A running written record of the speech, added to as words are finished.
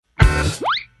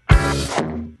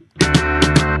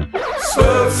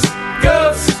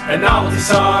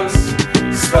songs.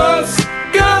 Spoofs,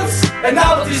 goofs, and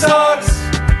novelty songs.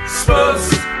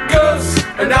 Spoofs, goofs,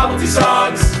 and novelty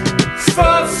songs.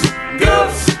 Spoofs,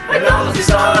 goofs, and novelty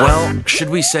songs. Well, should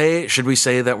we say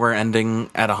that we're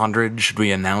ending at 100? Should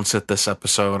we announce it this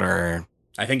episode, or?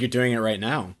 I think you're doing it right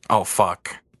now. Oh,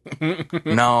 fuck.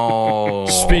 No.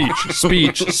 Speech. This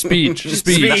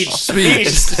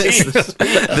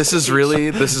is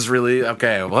really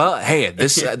okay. Well, hey,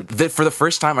 for the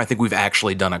first time, I think we've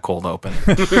actually done a cold open.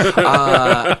 Hey,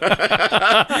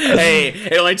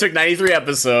 it only took 93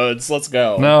 episodes. Let's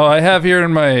go. No, I have here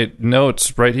in my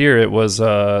notes right here. It was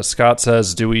Scott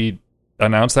says, "Do we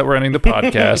announce that we're ending the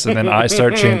podcast?" And then I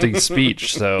start chanting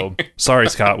speech. So sorry,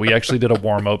 Scott. We actually did a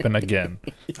warm open again.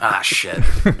 Ah, shit.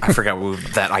 I forgot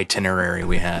that itinerary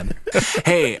we had.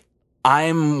 Hey,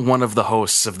 I'm one of the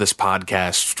hosts of this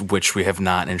podcast, which we have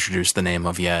not introduced the name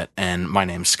of yet, and my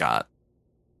name's Scott.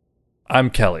 I'm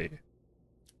Kelly.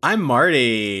 I'm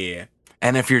Marty.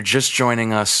 And if you're just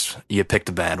joining us, you picked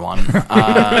a bad one.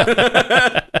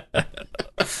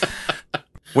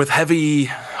 With heavy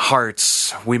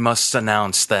hearts, we must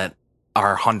announce that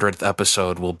our 100th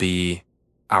episode will be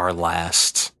our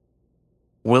last.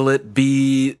 Will it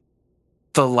be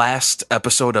the last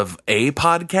episode of a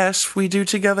podcast we do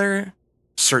together?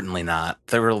 Certainly not.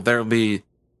 There'll be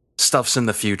stuffs in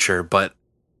the future, but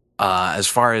as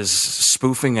far as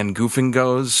spoofing and goofing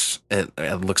goes, it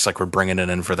looks like we're bringing it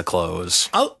in for the close.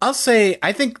 I'll say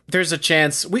I think there's a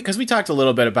chance because we talked a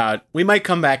little bit about we might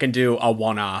come back and do a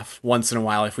one-off once in a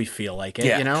while if we feel like it.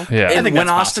 Yeah. You know, Yeah. And I think when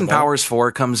that's Austin possible. Powers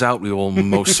 4 comes out, we will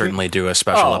most certainly do a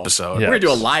special episode. Yeah. We're gonna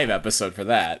do a live episode for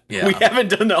that. Yeah. We haven't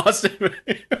done the Austin.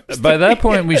 By that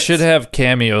point, we should have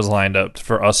cameos lined up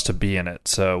for us to be in it.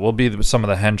 So we'll be some of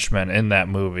the henchmen in that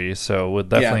movie. So we'll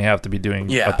definitely have to be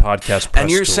doing a podcast press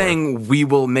And you're tour. saying we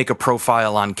will make a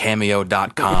profile on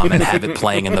Cameo.com and have it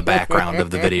playing in the background of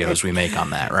the videos we make on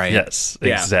that, right? Yes,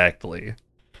 Yeah. exactly.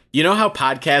 You know how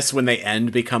podcasts, when they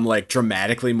end, become like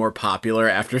dramatically more popular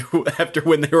after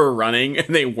when they were running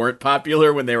and they weren't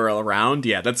popular when they were around?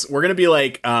 Yeah, we're gonna be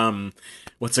like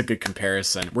what's a good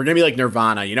comparison? We're gonna be like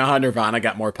Nirvana. You know how Nirvana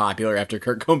got more popular after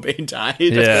Kurt Cobain died?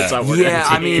 That's how we're Yeah,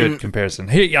 gonna I mean, Good comparison.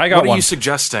 Hey, I got what are one. you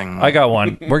suggesting? I got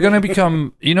one. We're gonna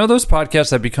become, those podcasts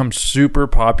that become super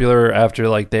popular after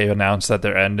like they announce that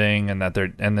they're ending and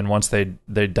then once they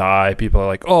die, people are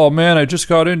like, "Oh man, I just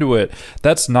got into it."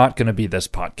 That's not gonna be this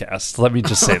podcast. Let me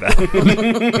just say that.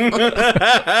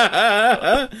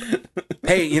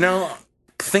 Hey,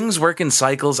 things work in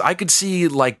cycles. I could see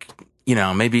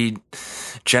maybe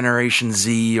Generation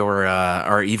Z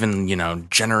or even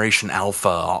Generation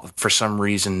Alpha for some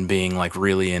reason being like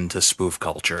really into spoof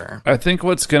culture. I think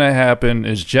what's gonna happen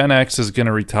is Gen X is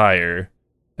gonna retire,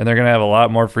 and they're gonna have a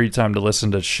lot more free time to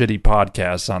listen to shitty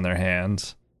podcasts on their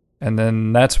hands, and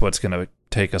then that's what's gonna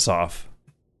take us off.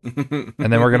 And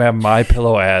then we're gonna have My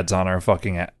Pillow ads on our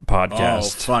fucking Oh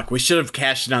podcast. fuck! We should have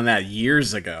cashed in on that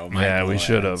years ago. Yeah, we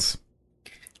should have.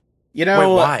 You know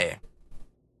Wait, why?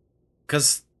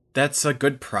 Because that's a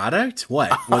good product.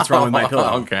 What's wrong with My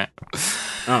Pillow? Okay.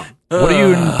 Oh, What are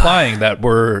you implying? That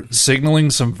we're signaling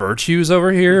some virtues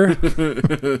over here?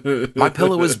 My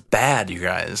Pillow is bad, you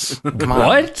guys. Come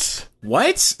on.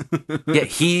 what? Yeah,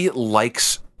 he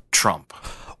likes Trump.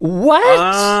 What?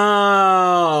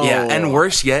 Oh, Yeah, and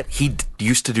worse yet, he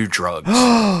used to do drugs.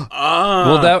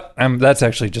 Well, that's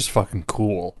actually just fucking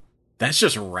cool. That's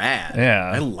just rad.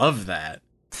 Yeah. I love that.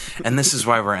 And this is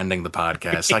why we're ending the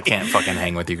podcast. I can't fucking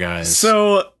hang with you guys.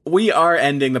 So we are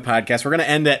ending the podcast. We're going to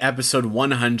end at episode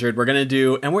 100. We're going to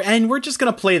do, and we're just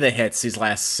going to play the hits these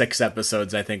last 6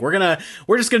 episodes. I think we're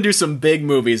just going to do some big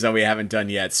movies that we haven't done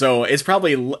yet. So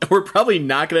we're probably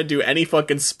not going to do any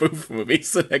fucking spoof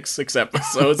movies the next 6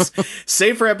 episodes,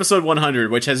 save for episode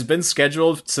 100, which has been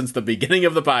scheduled since the beginning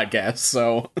of the podcast.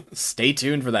 So stay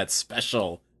tuned for that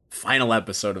special final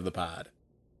episode of the pod.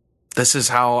 This is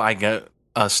how I get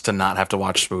us to not have to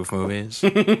watch spoof movies.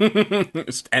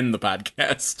 Just end the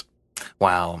podcast.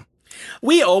 Wow.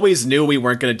 We always knew we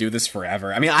weren't going to do this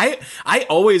forever. I mean, I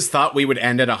always thought we would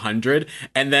end at 100,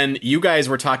 and then you guys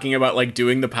were talking about like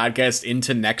doing the podcast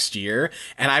into next year,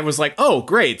 and I was like, oh,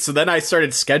 great. So then I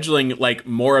started scheduling like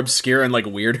more obscure and like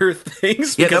weirder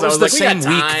things. Yeah, because that was the I same we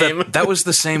got time. week. That was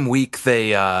the same week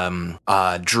they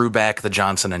drew back the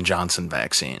Johnson & Johnson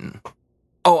vaccine.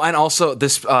 Oh, and also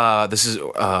this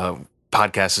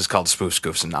podcast is called Spoofs,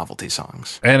 Goofs, and Novelty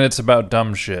Songs. And it's about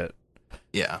dumb shit.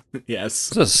 Yeah. Yes.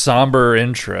 It's a somber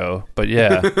intro, but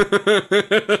yeah.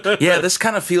 Yeah, this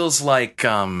kind of feels like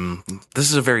this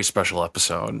is a very special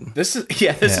episode. This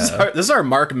is our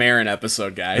Mark Maron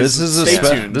episode, guys. This is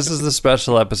Stay tuned. this is the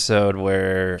special episode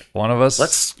where one of us.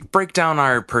 Let's break down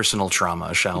our personal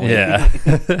trauma, shall we? Yeah.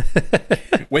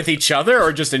 With each other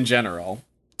or just in general?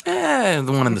 The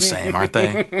one and the same, aren't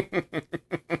they?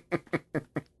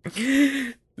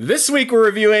 This week we're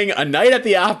reviewing A Night at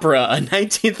the Opera, a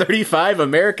 1935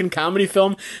 American comedy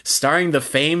film starring the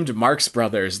famed Marx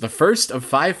Brothers, the first of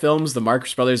 5 films the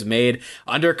Marx Brothers made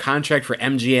under contract for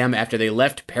MGM after they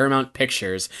left Paramount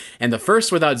Pictures, and the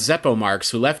first without Zeppo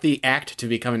Marx, who left the act to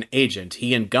become an agent.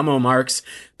 He and Gummo Marx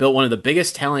built one of the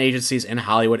biggest talent agencies in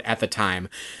Hollywood at the time.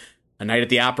 A Night at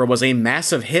the Opera was a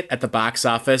massive hit at the box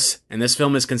office, and this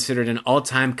film is considered an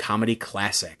all-time comedy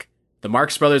classic. The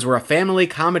Marx Brothers were a family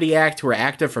comedy act who were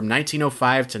active from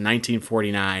 1905 to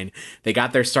 1949. They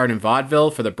got their start in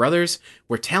vaudeville, for the brothers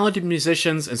were talented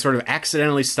musicians and sort of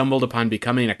accidentally stumbled upon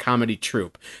becoming a comedy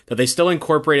troupe, though they still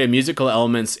incorporated musical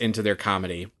elements into their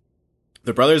comedy.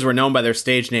 The brothers were known by their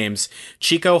stage names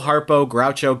Chico, Harpo,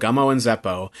 Groucho, Gummo, and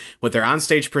Zeppo, with their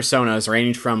onstage personas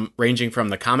ranging from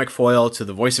the comic foil to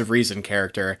the voice of reason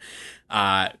character,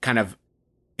 kind of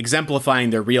exemplifying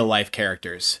their real-life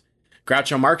characters.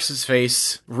 Groucho Marx's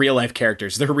face, real-life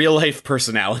characters, their real-life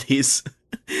personalities.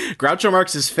 Groucho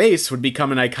Marx's face would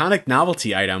become an iconic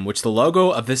novelty item, which the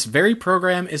logo of this very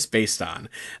program is based on.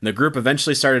 And the group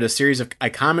eventually started a series of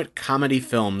iconic comedy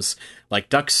films like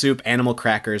Duck Soup, Animal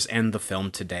Crackers, and The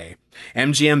Film Today.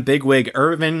 MGM bigwig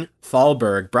Irving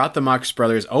Thalberg brought the Marx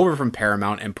Brothers over from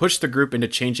Paramount and pushed the group into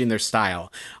changing their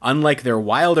style. Unlike their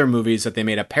wilder movies that they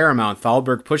made at Paramount,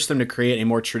 Thalberg pushed them to create a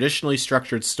more traditionally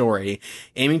structured story,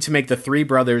 aiming to make the 3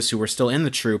 brothers who were still in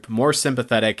the troupe more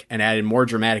sympathetic and added more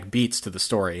dramatic beats to the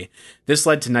story. This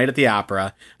led to Night at the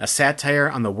Opera, a satire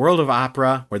on the world of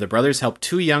opera where the brothers help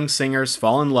 2 young singers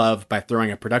fall in love by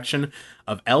throwing a production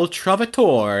of El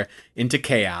Trovatore into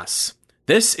chaos.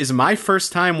 This is my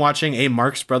first time watching a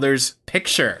Marx Brothers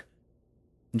picture.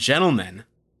 Gentlemen,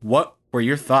 what were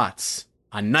your thoughts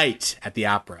on Night at the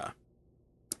Opera?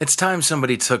 It's time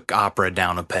somebody took opera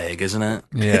down a peg, isn't it?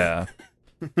 Yeah.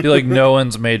 I feel like no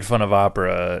one's made fun of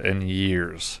opera in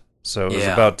years. So it was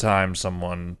about time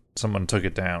someone took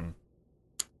it down.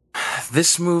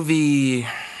 This movie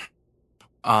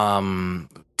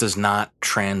does not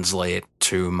translate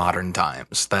to modern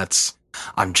times.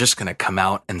 I'm just going to come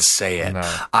out and say it.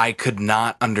 No. I could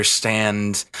not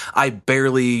understand. I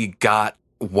barely got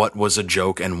what was a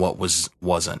joke and what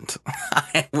wasn't.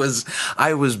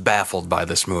 I was baffled by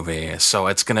this movie. So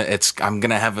I'm going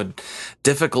to have a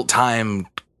difficult time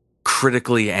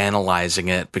critically analyzing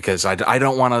it because I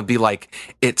don't want to be like,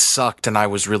 it sucked and I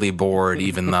was really bored,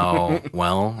 even though,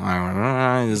 well,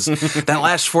 that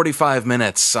last 45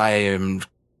 minutes, I am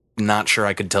not sure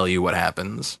I could tell you what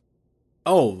happens.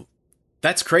 Oh,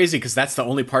 that's crazy because that's the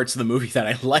only parts of the movie that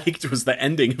I liked was the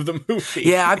ending of the movie.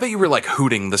 Yeah, I bet you were like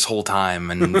hooting this whole time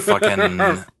and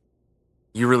fucking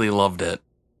you really loved it.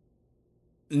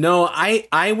 No,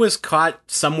 I was caught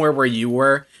somewhere where you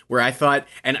were, where I thought,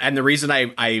 and the reason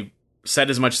I said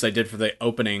as much as I did for the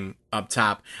opening up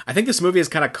top, I think this movie is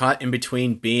kind of caught in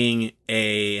between being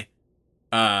a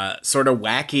sort of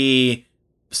wacky,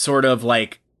 sort of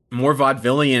like more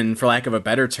vaudevillian, for lack of a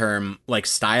better term, like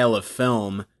style of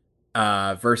film,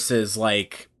 versus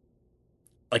like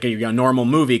a normal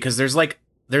movie, because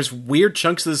there's weird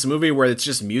chunks of this movie where it's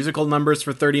just musical numbers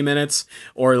for 30 minutes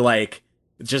or like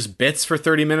just bits for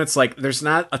 30 minutes. Like there's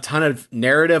not a ton of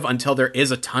narrative until there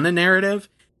is a ton of narrative.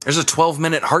 There's a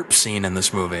 12-minute harp scene in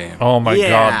this movie. Oh my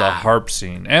god, the harp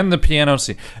scene and the piano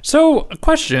scene. So, a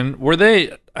question, were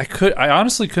they I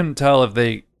honestly couldn't tell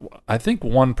if I think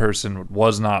one person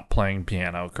was not playing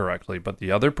piano correctly, but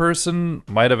the other person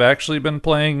might have actually been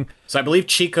playing. So I believe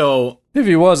Chico, if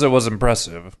he was, it was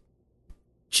impressive.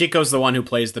 Chico's the one who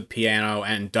plays the piano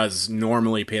and does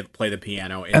normally play the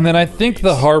piano. And then I think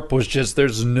the harp was just,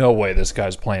 there's no way this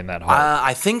guy's playing that harp.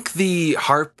 I think the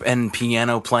harp and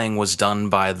piano playing was done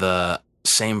by the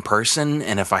same person,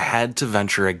 and if I had to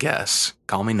venture a guess,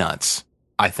 call me nuts,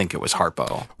 I think it was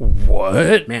Harpo.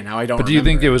 What? Man, now I don't But do you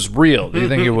think it was real? Do you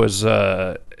think it was,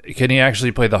 can he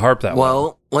actually play the harp that well?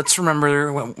 Well, let's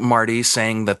remember Marty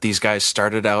saying that these guys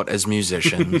started out as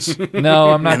musicians.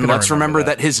 No, I'm not. And let's remember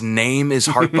that his name is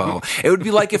Harpo. It would be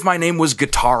like if my name was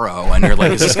Guitaro, and you're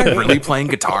like, is this guy really playing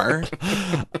guitar?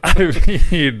 I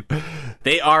mean,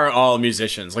 they are all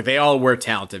musicians. Like, they all were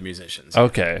talented musicians.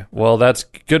 Okay, well, that's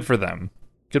good for them.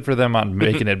 Good for them on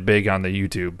making it big on the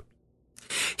YouTube.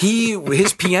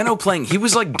 His piano playing, he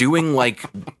was like doing like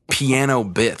piano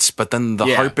bits, but then the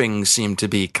Yeah. harping seemed to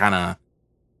be kind of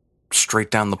straight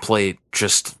down the plate.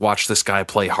 Just watch this guy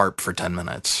play harp for 10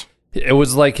 minutes. It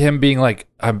was like him being like,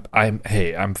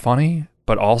 I'm funny,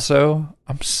 but also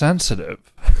I'm sensitive.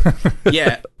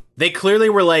 Yeah, they clearly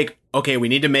were like, okay, we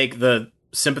need to make the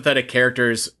sympathetic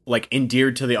characters like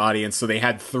endeared to the audience, so they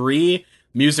had 3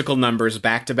 musical numbers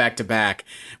back to back to back,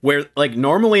 where like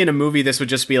normally in a movie this would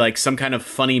just be like some kind of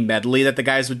funny medley that the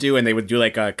guys would do, and they would do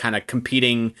like a kind of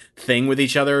competing thing with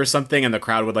each other or something, and the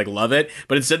crowd would like love it.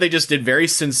 But instead they just did very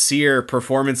sincere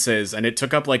performances, and it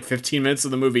took up like 15 minutes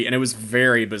of the movie, and it was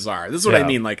very bizarre. This is what I Yeah.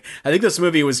 mean. Like, I think this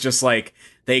movie was just like,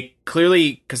 they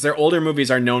clearly, because their older movies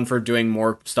are known for doing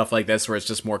more stuff like this, where it's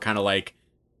just more kind of like,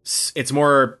 it's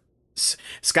more.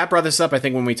 Scott brought this up, I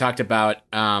think, when we talked about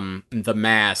The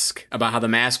Mask, about how The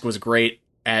Mask was great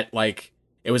at, like,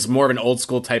 it was more of an old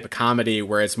school type of comedy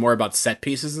where it's more about set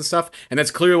pieces and stuff. And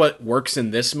that's clearly what works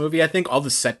in this movie, I think. All the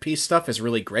set piece stuff is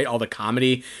really great. All the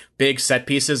comedy, big set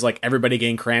pieces, like everybody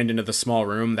getting crammed into the small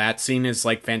room, that scene is,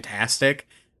 like, fantastic.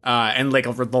 And, like,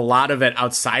 a lot of it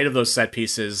outside of those set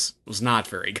pieces was not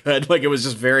very good. Like, it was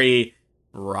just very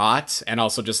wrought and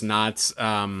also just not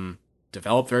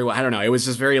developed very well. I don't know. It was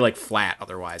just very like flat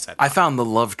otherwise. I found the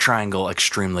love triangle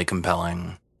extremely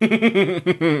compelling. You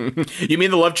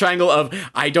mean the love triangle of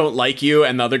I don't like you,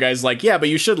 and the other guy's like, yeah, but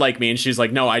you should like me, and she's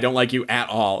like, no, I don't like you at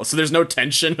all. So there's no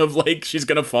tension of like she's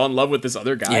gonna fall in love with this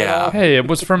other guy. Yeah. At all. Hey, it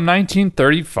was from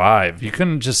 1935. You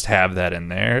couldn't just have that in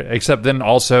there. Except then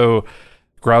also,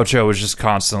 Groucho was just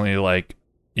constantly like,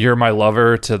 "You're my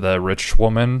lover" to the rich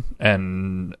woman,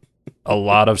 and a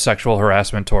lot of sexual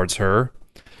harassment towards her.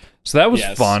 So that was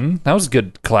Yes. fun. That was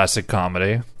good classic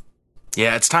comedy.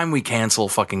 Yeah, it's time we cancel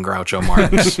fucking Groucho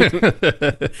Marx.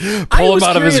 Pull was him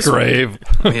out of his curious- grave.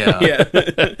 Yeah.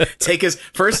 Yeah.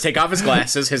 Take off his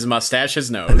glasses, his mustache,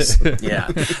 his nose. Yeah.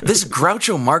 This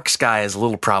Groucho Marx guy is a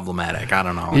little problematic. I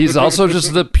don't know. He's also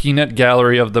just the peanut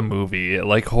gallery of the movie.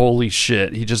 Like, holy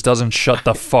shit. He just doesn't shut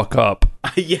the fuck up.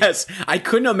 Yes, I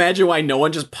couldn't imagine why no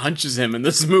one just punches him in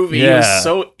this movie. He Yeah. was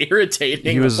so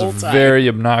irritating. He was the whole time. very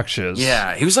obnoxious.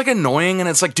 Yeah, he was like annoying, and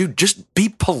it's like, dude, just be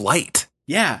polite.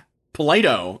 Yeah,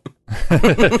 Polito.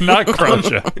 Not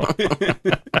Groucho.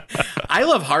 I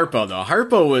love Harpo though.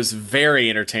 Harpo was very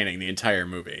entertaining the entire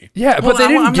movie. Yeah, Well, but they I'm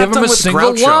didn't not give him done a with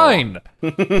single Groucho. line.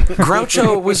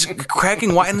 Groucho was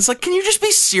cracking wide, and it's like, can you just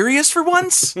be serious for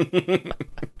once?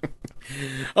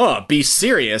 Oh, be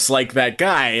serious like that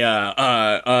guy.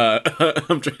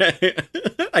 I'm trying.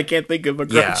 I can't think of a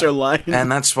Groucho line.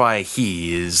 And that's why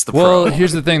he is the Well, pro.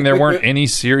 here's the thing. There weren't any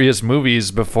serious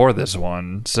movies before this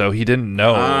one, so he didn't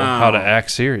know how to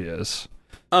act serious.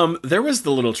 There was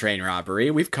the little train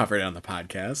robbery. We've covered it on the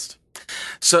podcast.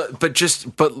 So, but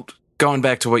going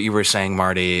back to what you were saying,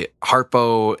 Marty,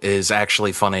 Harpo is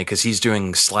actually funny because he's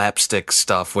doing slapstick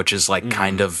stuff, which is like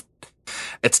kind of,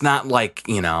 it's not like,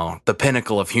 you know, the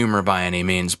pinnacle of humor by any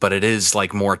means, but it is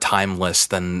like more timeless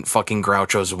than fucking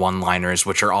Groucho's one-liners,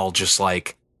 which are all just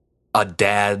like a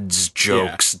dad's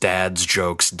jokes, dad's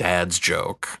jokes, dad's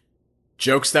joke.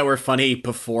 Jokes that were funny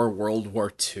before World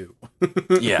War II.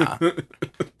 Yeah.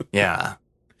 Yeah.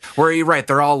 Where you're right,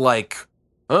 they're all like,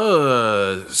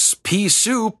 pea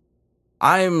soup.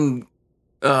 I'm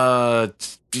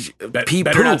pea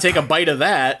Better not poop. take a bite of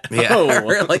that. Yeah,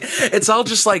 Oh. like it's all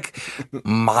just like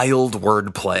mild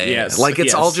wordplay. Yes, like it's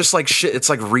yes. all just like shit. It's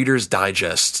like Reader's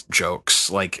Digest jokes.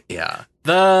 Like, yeah,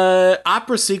 The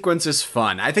opera sequence is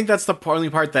fun. I think that's the only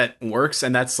part that works,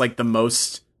 and that's like the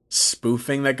most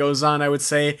spoofing that goes on, I would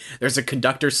say. There's a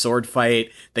conductor sword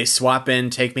fight. They swap in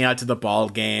Take Me Out to the Ball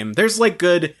Game. There's like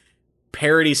good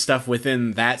parody stuff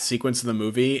within that sequence of the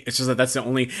movie. It's just that that's the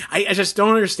only... I just don't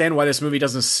understand why this movie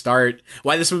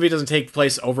doesn't take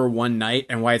place over one night,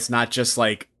 and why it's not just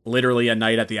like literally a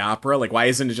night at the opera. Like, why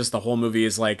isn't it just the whole movie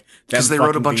is like... because they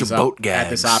wrote a bunch of boat gags at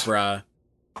this opera.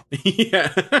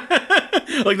 Yeah.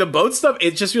 Like the boat stuff,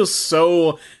 it just feels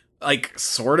so like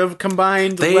sort of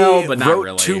combined They but not wrote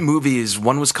really. 2 movies.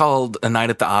 One was called A Night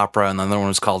at the Opera, and the other one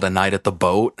was called A Night at the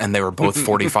Boat, and they were both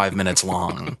 45 minutes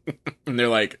long. And they're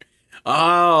like,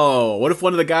 oh, what if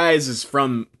one of the guys is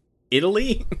from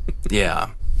Italy, Yeah.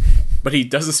 but he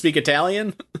doesn't speak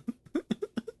Italian?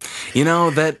 You know,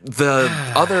 that the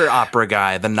other opera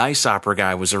guy, the nice opera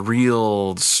guy, was a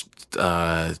real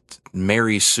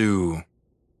Mary Sue.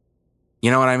 You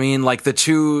know what I mean? Like the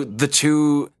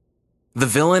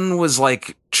villain was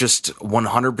like just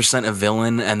 100% a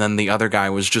villain, and then the other guy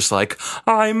was just like,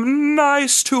 I'm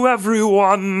nice to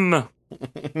everyone.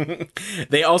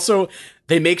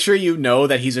 They make sure you know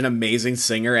that he's an amazing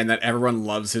singer and that everyone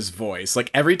loves his voice.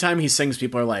 Like every time he sings,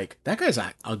 people are like, "That guy's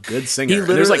a good singer." And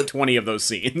there's like 20 of those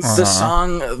scenes.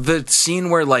 The scene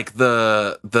where like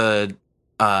the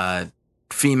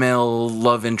female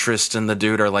love interest and the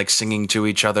dude are like singing to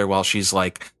each other while she's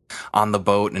like on the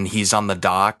boat and he's on the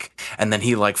dock, and then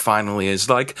he like finally is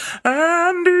like,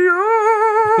 "And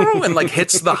you," and like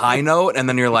hits the high note, and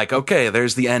then you're like, okay,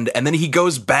 there's the end, and then he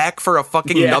goes back for a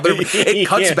fucking another. It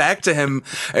cuts back to him,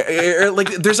 like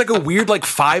there's like a weird like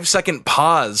 5-second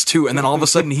pause too, and then all of a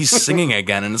sudden he's singing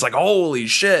again, and it's like, holy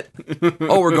shit!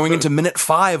 Oh, we're going into minute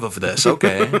 5 of this.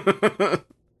 Okay.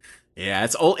 Yeah,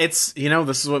 it's old. It's,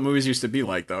 this is what movies used to be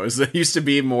like, though. It used to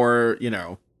be more,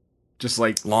 just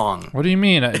like long. What do you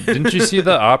mean? Didn't you see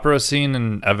the opera scene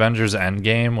in Avengers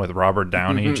Endgame with Robert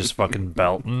Downey just fucking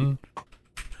belting?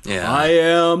 Yeah. I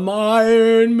am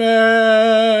Iron Man.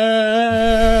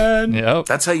 Yep.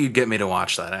 That's how you get me to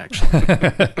watch that, actually.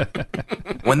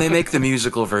 When they make the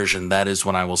musical version, that is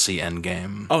when I will see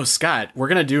Endgame. Oh, Scott, we're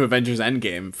going to do Avengers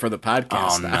Endgame for the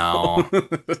podcast now.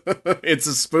 No. It's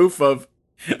a spoof of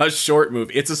a short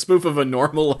movie. It's a spoof of a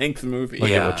normal length movie. Look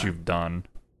at what you've done.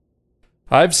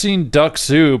 I've seen Duck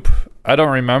Soup. I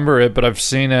don't remember it, but I've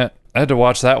seen it. I had to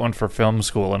watch that one for film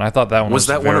school, and I thought that one was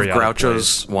that one of Oh,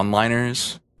 Groucho's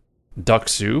one-liners? Duck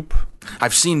Soup?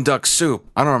 I've seen Duck Soup.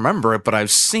 I don't remember it, but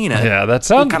I've seen it. Yeah, that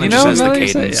sounds, Kinda just has the now that you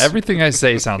cadence. say- everything I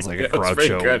say sounds like a That's very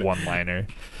Groucho good. one-liner.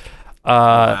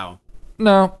 Wow.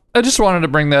 No, I just wanted to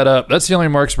bring that up. That's the only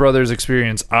Marx Brothers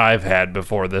experience I've had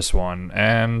before this one,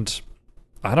 and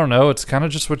I don't know, it's kind of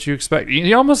just what you expect.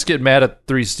 You almost get mad at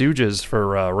Three Stooges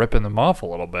for ripping them off a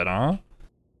little bit, huh?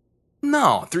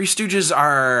 No, Three Stooges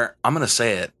are, I'm going to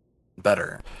say it,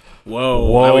 better.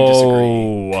 Whoa, I would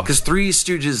disagree. Because Three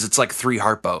Stooges, it's like 3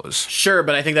 Harpos. Sure,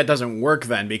 but I think that doesn't work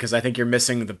then, because I think you're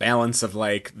missing the balance of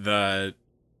like the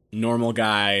normal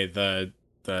guy, the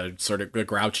sort of the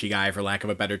grouchy guy, for lack of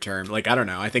a better term. Like, I don't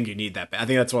know. I think you need that. I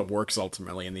think that's what works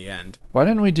ultimately in the end. Why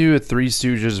didn't we do a Three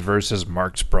Stooges versus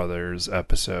Marx Brothers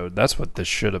episode? That's what this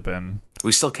should have been.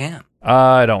 We still can.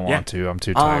 I don't want to. I'm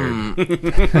too tired.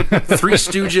 Three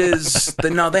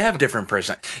Stooges, they have different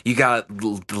person. You got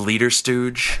the leader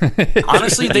stooge.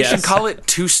 Honestly, they should call it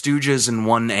 2 Stooges and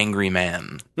 1 angry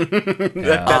man.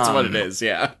 That's what it is,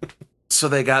 yeah. So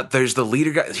there's the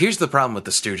leader guy. Here's the problem with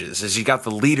the Stooges, is you got the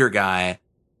leader guy,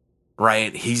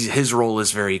 right? His role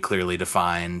is very clearly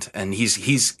defined, and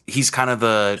he's kind of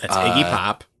the That's Iggy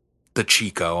Pop. the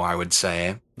Chico, I would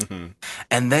say. Mm-hmm.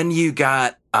 And then you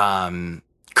got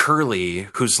Curly,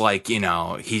 who's like,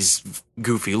 he's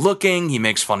goofy looking, he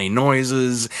makes funny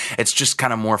noises. It's just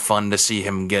kind of more fun to see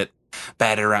him get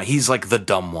batted around. He's like the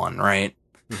dumb one, right?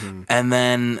 Mm-hmm. And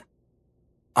then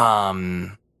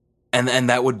and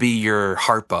that would be your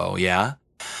Harpo, yeah?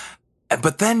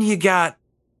 But then you got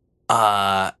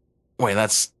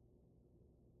that's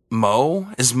Mo?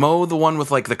 Is Mo the one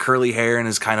with like the curly hair and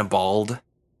is kind of bald?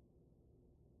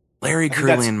 Larry,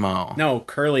 Curly, and Mo. No,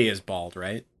 Curly is bald,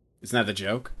 right? Isn't that the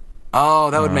joke? Oh,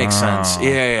 that would make sense. Oh.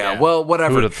 Yeah. Well, whatever.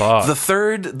 Who would've thought? The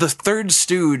third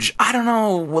Stooge, I don't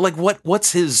know, like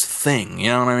what's his thing? You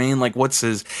know what I mean? Like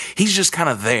he's just kind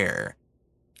of there.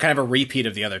 Kind of a repeat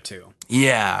of the other two.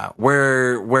 Yeah,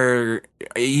 where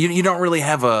you don't really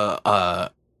have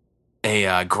a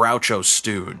Groucho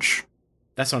Stooge.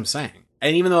 That's what I'm saying.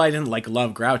 And even though I didn't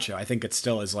love Groucho, I think it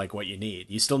still is like what you need.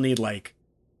 You still need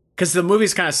because the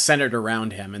movie's kind of centered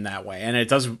around him in that way, and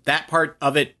that part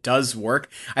of it does work.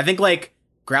 I think like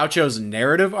Groucho's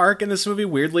narrative arc in this movie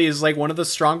weirdly is like one of the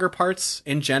stronger parts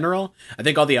in general. I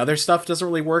think all the other stuff doesn't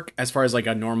really work as far as like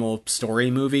a normal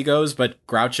story movie goes, but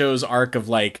Groucho's arc of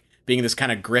like being this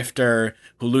kind of grifter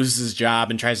who loses his job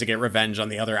and tries to get revenge on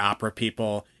the other opera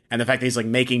people, and the fact that he's like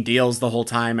making deals the whole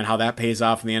time and how that pays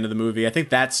off in the end of the movie. I think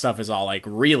that stuff is all like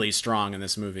really strong in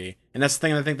this movie. And that's the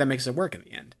thing I think that makes it work in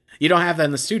the end. You don't have that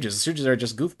in the Stooges. The Stooges are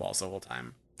just goofballs the whole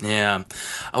time. Yeah.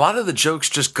 A lot of the jokes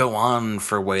just go on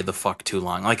for way the fuck too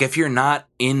long. Like if you're not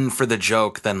in for the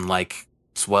joke, then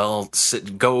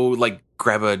go like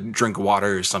grab a drink of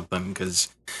water or something, because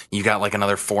you got like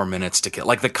another 4 minutes to kill.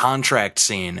 Like the contract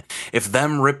scene. If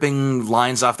them ripping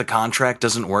lines off the contract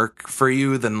doesn't work for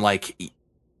you, then like,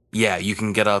 yeah, you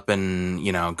can get up and,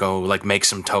 go like make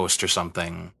some toast or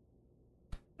something.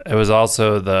 It was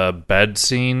also the bed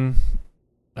scene.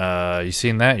 You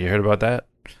seen that? You heard about that?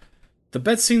 The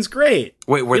bed scene's great.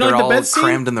 Wait, where You they're like the all bed scene?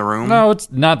 crammed in the room? No,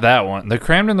 it's not that one. The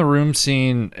crammed in the room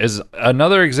scene is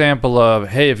another example of,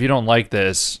 hey, if you don't like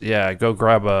this, go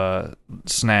grab a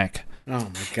snack. Oh my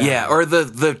god. Yeah, or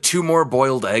the 2 more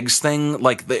boiled eggs thing.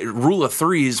 Like the rule of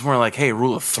 3 is more like, hey,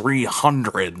 rule of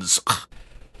 300s.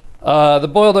 The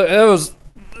boiled it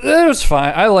was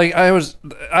fine.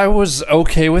 I was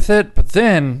okay with it, but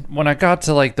then when I got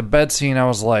to like the bed scene, I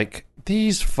was like,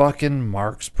 these fucking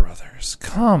Marx Brothers,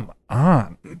 come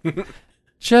on.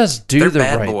 Just do They're the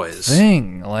bad right boys.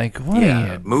 thing. Like, what Yeah,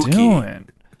 are you Mookie. doing?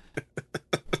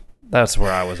 That's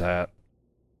where I was at.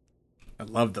 I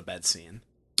love the bed scene.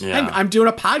 Yeah. I'm doing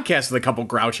a podcast with a couple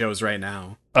Grouchos right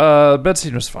now. Bed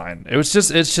scene was fine. It's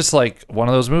just like one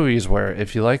of those movies where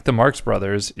if you like the Marx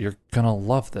Brothers, you're gonna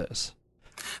love this.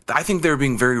 I think they were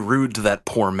being very rude to that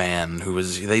poor man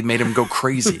they made him go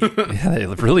crazy. Yeah, they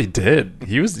really did.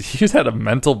 He had a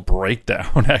mental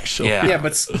breakdown, actually. Yeah. Yeah,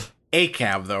 but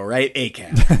ACAB though, right?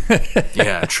 ACAB.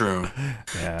 Yeah, true.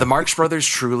 Yeah. The Marx Brothers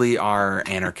truly are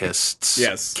anarchists.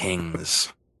 Yes.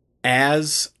 Kings.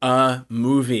 As a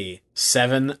movie,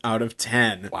 7 out of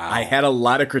 10. Wow. I had a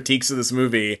lot of critiques of this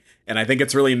movie, and I think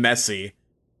it's really messy,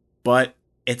 but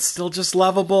it's still just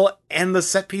lovable, and the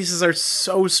set pieces are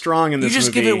so strong in You this just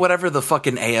movie. give it whatever the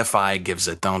fucking AFI gives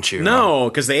it, don't you? No,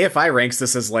 because the AFI ranks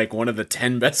this as like one of the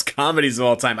 10 best comedies of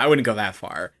all time. I wouldn't go that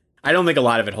far. I don't think a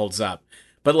lot of it holds up.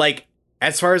 But like,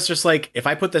 as far as just like, if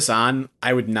I put this on,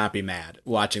 I would not be mad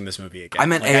watching this movie again. I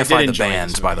meant Like, AFI did the enjoy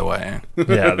band, this by movie. the way.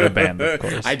 Yeah, the band, of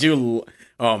course. I do.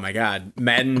 Oh my god,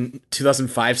 Madden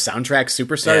 2005 soundtrack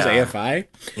superstars Yeah. AFI.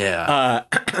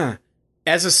 Yeah.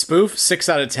 As a spoof, 6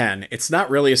 out of 10. It's not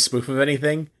really a spoof of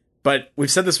anything, but we've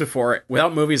said this before.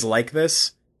 Without movies like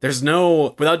this,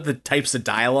 without the types of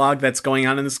dialogue that's going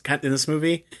on in this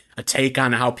movie, a take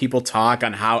on how people talk,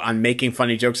 on making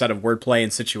funny jokes out of wordplay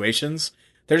and situations,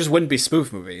 there just wouldn't be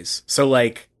spoof movies. So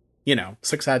like,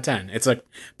 6 out of 10. It's a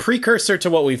precursor to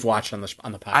what we've watched on the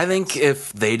podcast. I think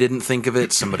if they didn't think of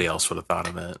it, somebody else would have thought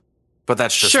of it. But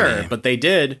that's just sure, me. but they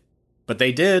did,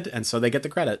 and so they get the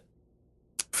credit.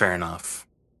 Fair enough.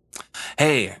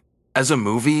 Hey, as a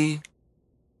movie,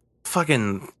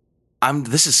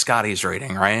 this is Scotty's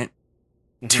rating, right?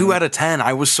 2 out of 10.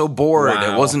 I was so bored.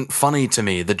 Wow. It wasn't funny to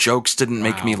me. The jokes didn't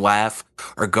make me laugh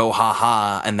or go ha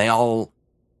ha, and they all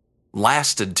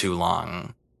lasted too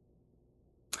long.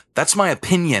 That's my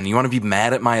opinion. You want to be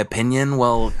mad at my opinion?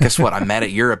 Well, guess what? I'm mad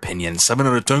at your opinion. 7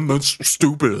 out of 10, that's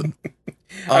stupid.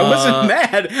 I wasn't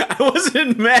mad. I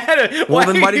wasn't mad. Well,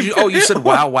 then why did you... Oh, you said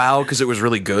wow, because it was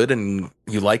really good and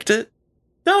you liked it?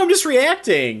 No, I'm just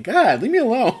reacting. God, leave me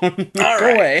alone. Go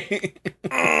away.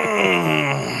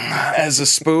 As a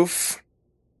spoof,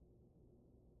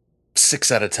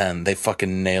 6 out of 10. They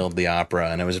fucking nailed the opera,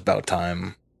 and it was about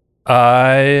time.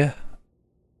 I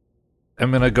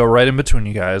am going to go right in between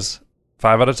you guys.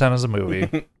 5 out of 10 as a movie.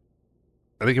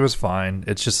 I think it was fine.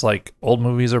 It's just like old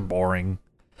movies are boring.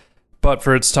 But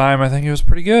for its time, I think it was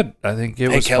pretty good. I think it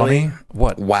was Kelly, funny.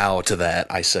 What? Wow to that,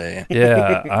 I say.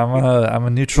 Yeah, I'm a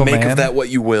neutral Make man. of that what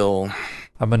you will.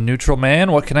 I'm a neutral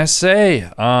man. What can I say?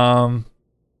 And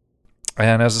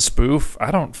as a spoof, I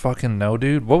don't fucking know,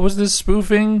 dude. What was this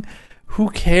spoofing?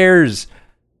 Who cares?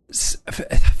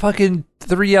 Fucking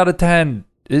 3 out of 10.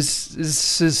 This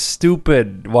is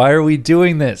stupid. Why are we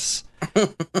doing this?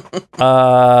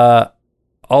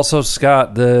 Also,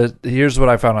 Scott, here's what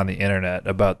I found on the internet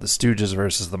about the Stooges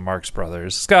versus the Marx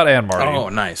Brothers. Scott and Marty. Oh,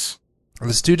 nice. The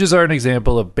Stooges are an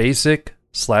example of basic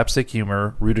slapstick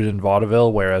humor rooted in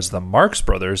vaudeville, whereas the Marx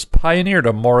Brothers pioneered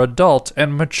a more adult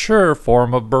and mature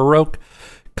form of Baroque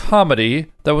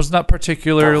comedy that was not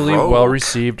particularly Baroque. well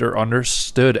received or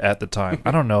understood at the time.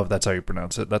 I don't know if that's how you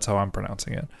pronounce it. That's how I'm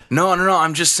pronouncing it. No.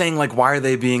 I'm just saying, like, why are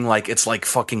they being like, it's like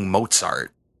fucking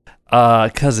Mozart?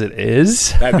 'Cause it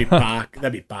is. That'd be Bach.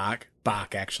 That'd be Bach.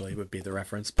 Bach, actually, would be the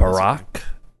reference. Baroque.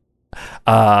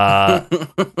 Oh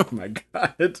my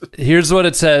god. Here's what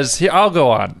it says. Here, I'll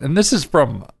go on. And this is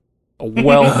from a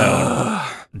well-known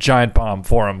Giant Bomb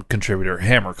forum contributor,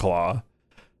 Hammerclaw,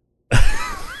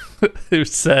 who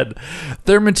said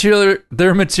their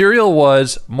material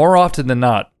was, more often than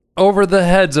not, over the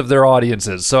heads of their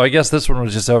audiences. So I guess this one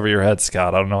was just over your head,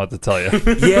 Scott. I don't know what to tell you.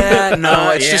 Yeah,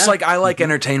 no, it's Yeah? just like I like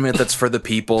entertainment that's for the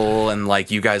people, and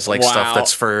like you guys like Wow. stuff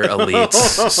that's for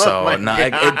elites. So my no,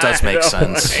 it does make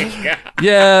sense.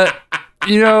 Yeah,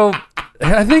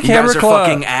 I think You guys are Hammerclaw...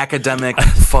 fucking academic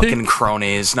fucking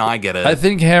cronies. No, I get it. I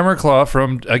think Hammerclaw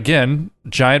from, again,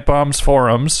 Giant Bomb's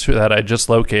forums that I just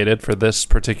located for this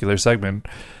particular segment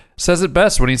says it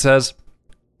best when he says,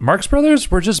 Marx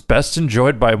Brothers were just best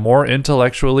enjoyed by more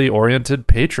intellectually oriented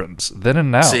patrons then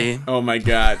and now. See? Oh my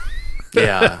god.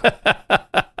 Yeah.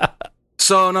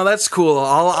 So, no, that's cool.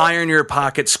 I'll iron your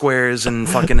pocket squares and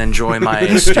fucking enjoy my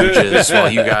Stooges while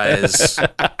you guys...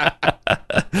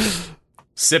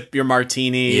 Sip your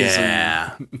martinis.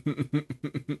 Yeah.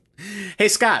 Hey,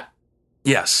 Scott,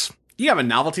 Yes. do you have a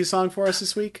novelty song for us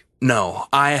this week? No,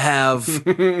 I have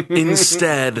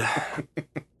instead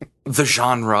the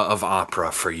genre of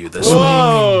opera for you this week.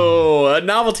 Whoa, a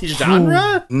novelty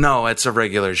genre? No, it's a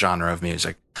regular genre of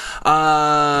music.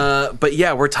 But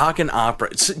yeah, we're talking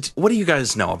opera. What do you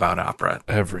guys know about opera?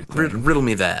 Everything. Riddle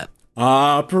me that.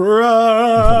 Opera.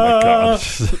 Oh my god.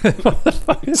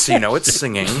 So you know it's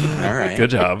singing. All right. Good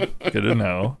job. Good to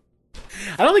know.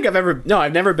 I don't think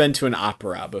I've never been to an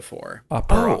opera before.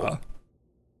 Opera.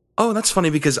 Oh, that's funny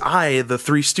because I, the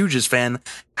Three Stooges fan,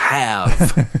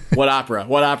 have. What opera?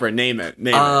 What opera? Name it.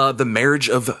 Name it. The Marriage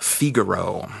of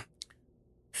Figaro.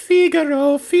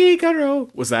 Figaro, Figaro.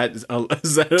 Is that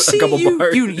See, a couple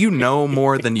bars? you know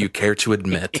more than you care to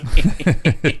admit.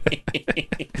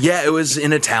 Yeah, it was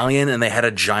in Italian, and they had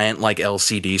a giant like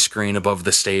LCD screen above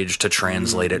the stage to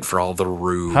translate it for all the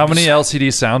rubes. How many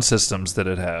LCD sound systems did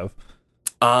it have?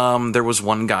 There was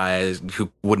one guy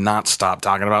who would not stop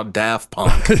talking about Daft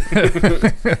Punk. Was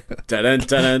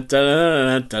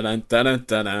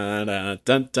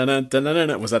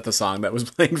that the song that was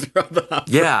playing throughout the opera?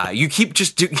 Yeah,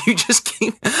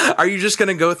 are you just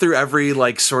gonna go through every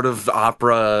like sort of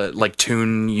opera like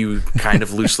tune you kind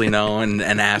of loosely know and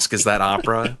ask, is that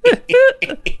opera?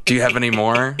 Do you have any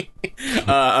more?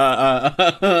 Dun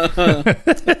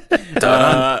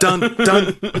dun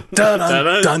dun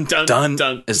dun dun dun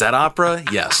dun. Is that opera?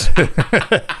 Yes.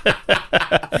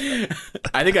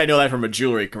 I think I know that from a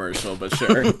jewelry commercial, but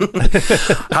sure.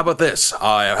 How about this?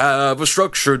 I have a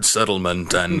structured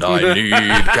settlement and I need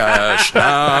cash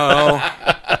now.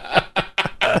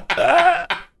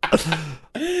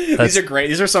 These are great.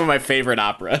 These are some of my favorite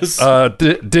operas.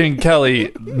 Ding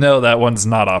Kelly, no, that one's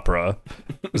not opera.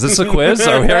 Is this a quiz?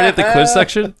 Are we already at the quiz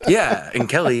section? Yeah, and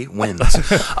Kelly wins.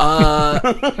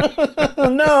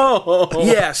 No.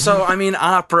 Yeah, so I mean,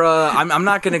 opera. I'm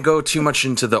not going to go too much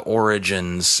into the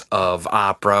origins of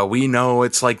opera. We know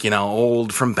it's like,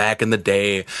 old from back in the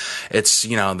day. It's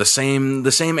the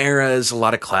same era as a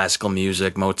lot of classical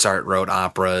music. Mozart wrote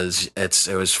operas. It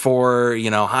was for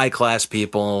high class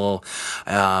people,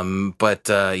 but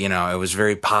it was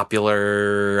very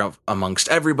popular amongst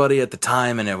everybody at the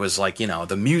time, and it was like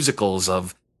the musicals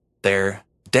of their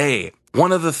day.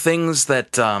 One of the things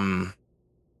that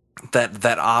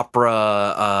that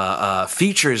opera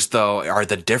features, though, are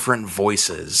the different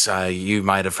voices. You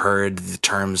might have heard the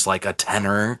terms like a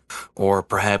tenor or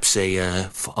perhaps a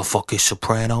voce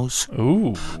sopranos.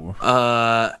 Ooh.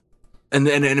 And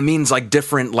it means like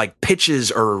different like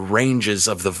pitches or ranges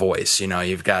of the voice.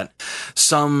 You've got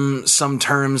some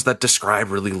terms that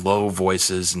describe really low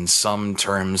voices and some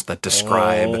terms that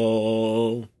describe.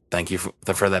 Oh. Thank you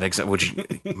for that example. Would you,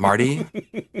 Marty,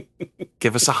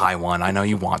 give us a high one? I know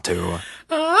you want to.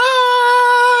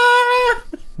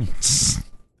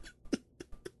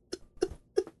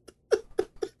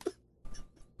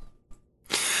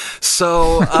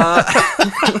 So, I'm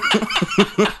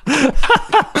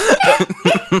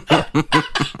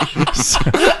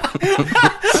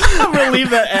gonna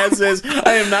leave that as is.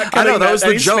 I am not. I know that was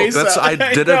the joke. space out. I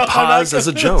did a pause as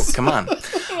a joke. Come on.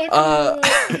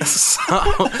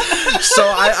 So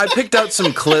I picked out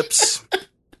some clips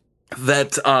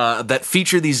that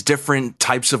feature these different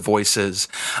types of voices.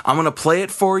 I'm going to play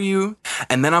it for you,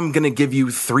 and then I'm going to give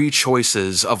you 3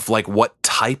 choices of like what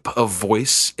type of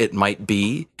voice it might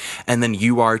be, and then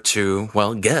you are to,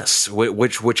 well, guess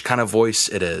which kind of voice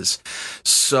it is.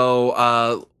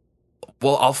 So,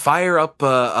 well, I'll fire up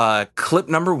clip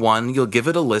number 1. You'll give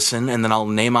it a listen, and then I'll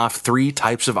name off 3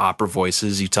 types of opera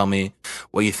voices. You tell me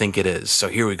what you think it is. So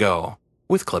here we go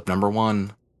with clip number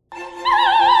 1.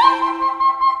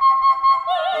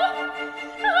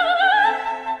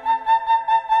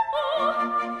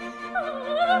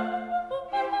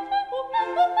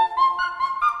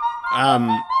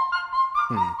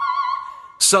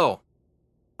 So,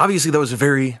 obviously that was a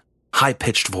very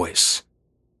high-pitched voice.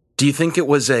 Do you think it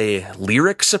was a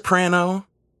lyric soprano?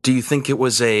 Do you think it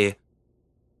was a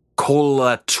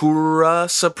coloratura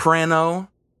soprano?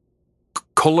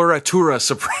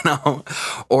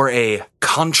 Or a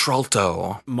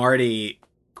contralto? Marty,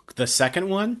 the second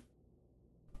one?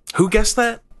 Who guessed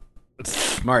that?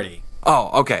 Marty. Oh,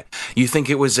 okay. You think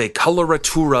it was a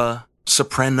coloratura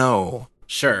soprano?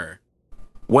 Sure.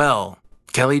 Well,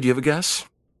 Kelly, do you have a guess?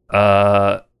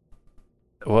 Well,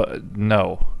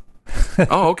 no.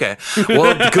 Oh, okay.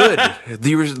 Well, good.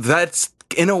 That's,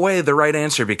 in a way, the right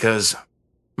answer because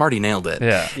Marty nailed it.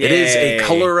 Yeah. It is a Yay.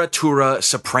 coloratura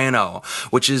soprano,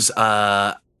 which is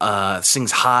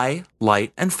sings high,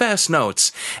 light, and fast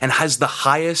notes, and has the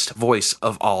highest voice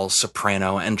of all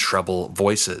soprano and treble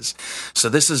voices. So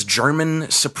this is German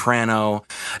soprano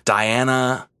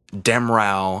Diana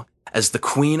Demrau, as the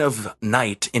Queen of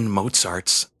Night in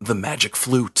Mozart's The Magic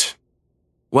Flute.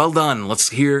 Well done. Let's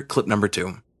hear clip number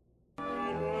 2.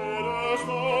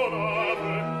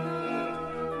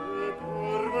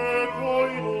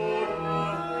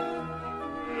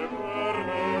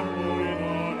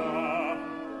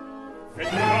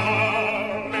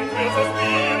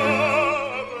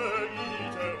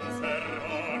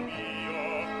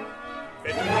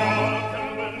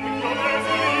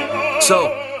 So,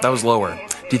 that was lower.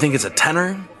 Do you think it's a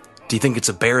tenor? Do you think it's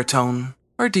a baritone?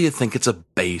 Or do you think it's a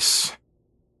bass?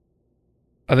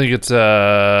 I think it's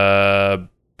a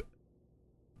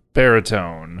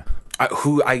baritone. I'm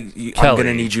Kelly. going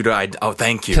to need you to...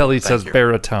 thank you. Kelly Thank says you.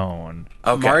 baritone.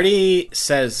 Okay. Marty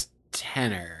says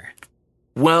tenor.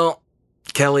 Well,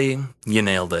 Kelly, you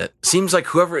nailed it. Seems like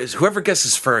whoever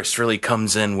guesses first really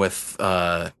comes in with,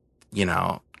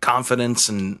 confidence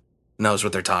and knows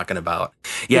what they're talking about.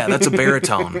 Yeah, that's a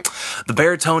baritone. The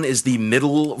baritone is the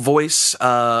middle voice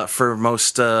for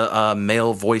most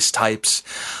male voice types.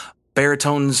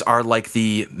 Baritones are like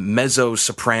the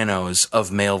mezzo-sopranos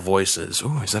of male voices.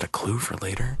 Ooh, is that a clue for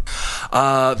later?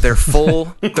 They're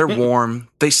full, they're warm,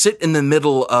 they sit in the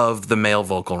middle of the male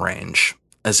vocal range,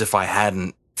 as if I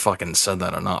hadn't fucking said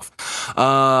that enough.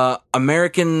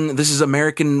 This is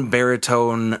American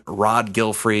baritone Rod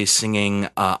Gilfrey singing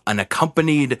an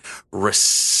accompanied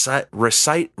recitative.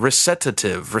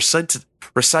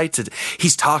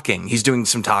 He's talking. He's doing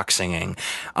some talk singing.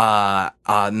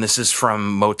 And this is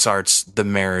from Mozart's The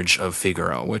Marriage of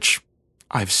Figaro, which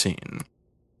I've seen.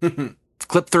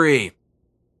 Clip 3.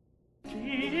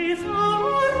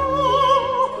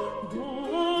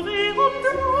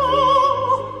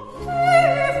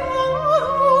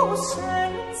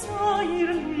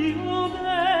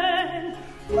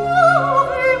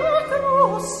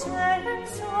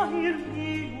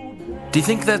 Do you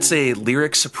think that's a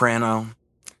lyric soprano?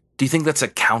 Do you think that's a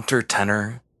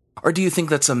countertenor? Or do you think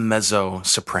that's a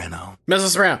mezzo-soprano?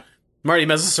 Mezzo-soprano. Marty,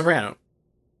 mezzo-soprano.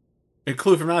 A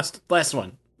clue from last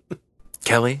one.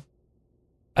 Kelly?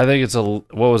 I think it's a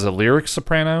lyric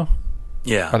soprano?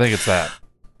 Yeah. I think it's that.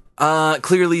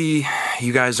 Clearly,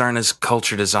 you guys aren't as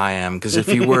cultured as I am, because if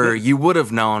you were, you would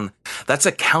have known that's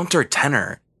a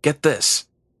countertenor. Get this.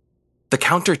 The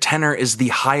countertenor is the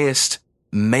highest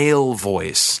male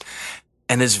voice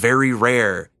and is very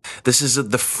rare. This is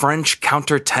the French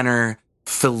countertenor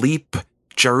Philippe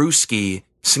Jarouski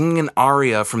singing an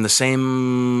aria from the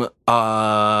same,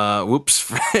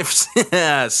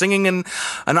 singing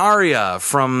an aria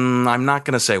from, I'm not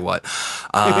going to say what.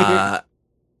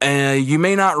 You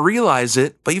may not realize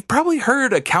it, but you've probably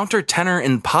heard a countertenor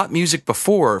in pop music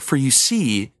before, for you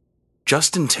see,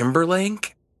 Justin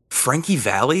Timberlake, Frankie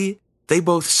Valli, they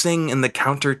both sing in the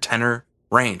countertenor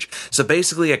range. So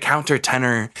basically a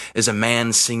countertenor is a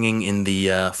man singing in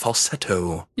the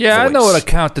falsetto Yeah, voice. I know what a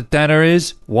countertenor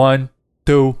is. 1,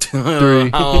 2, 3.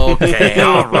 Okay,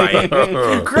 all right.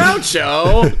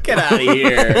 Groucho, get out of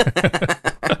here.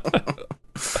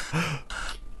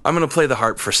 I'm going to play the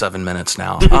harp for 7 minutes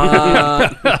now.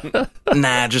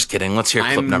 Nah, just kidding. Let's hear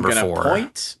clip number 4.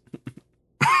 Point.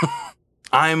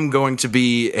 I'm going to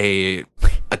be a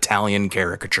Italian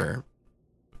caricature.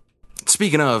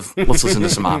 Speaking of, let's listen to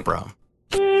some opera.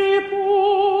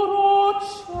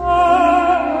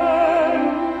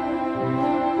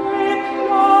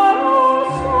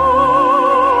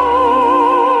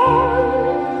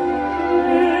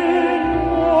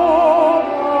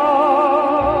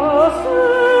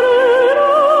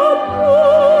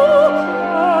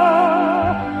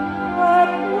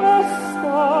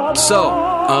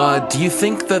 So, do you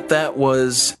think that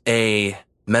was a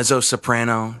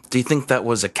mezzo-soprano? Do you think that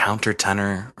was a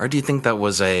countertenor? Or do you think that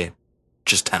was a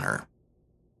just tenor?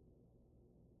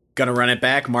 Gonna run it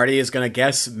back. Marty is gonna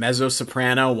guess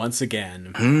mezzo-soprano once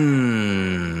again.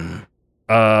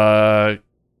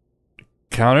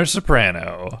 Counter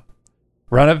soprano.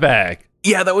 Run it back.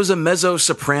 Yeah, that was a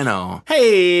mezzo-soprano.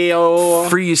 Hey-o.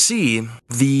 For you see,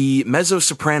 the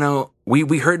mezzo-soprano,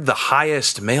 we heard the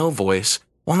highest male voice.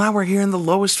 Well, now we're hearing the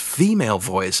lowest female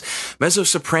voice.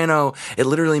 Mezzo-soprano, it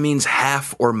literally means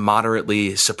half or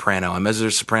moderately soprano. A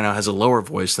mezzo-soprano has a lower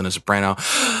voice than a soprano.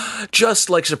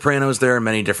 Just like sopranos, there are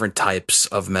many different types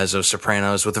of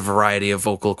mezzo-sopranos with a variety of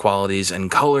vocal qualities and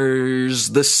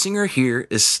colors. The singer here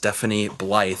is Stephanie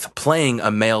Blythe, playing a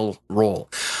male role.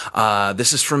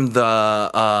 This is from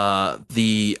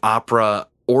the opera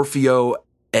Orfeo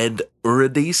ed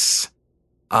Eurydice.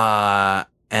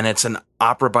 And it's an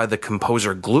opera by the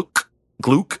composer Gluck,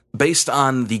 based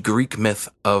on the Greek myth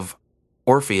of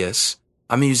Orpheus,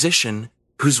 a musician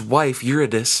whose wife,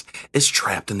 Eurydice, is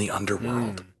trapped in the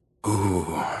underworld.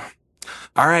 Ooh.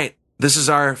 All right, This is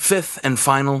our 5th and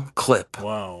final clip.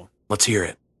 Whoa. Let's hear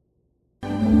it.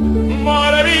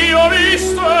 Mare mio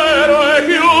mistero è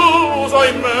chiuso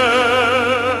in me,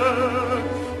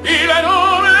 il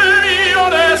nome mio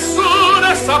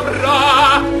nessuno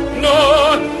saprà,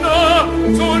 no,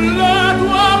 no, sulla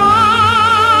tua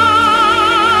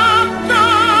bocca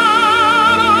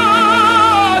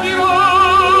dirò.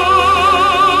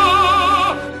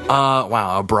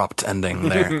 Wow, abrupt ending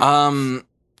there.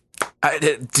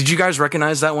 Did you guys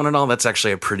recognize that one at all? That's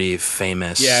actually a pretty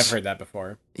famous. Yeah, I've heard that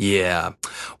before. Yeah.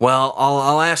 Well,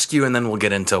 I'll ask you, and then we'll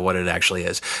get into what it actually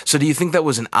is. So, do you think that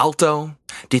was an alto?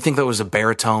 Do you think that was a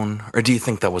baritone, or do you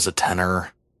think that was a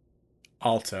tenor?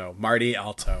 Alto. Marty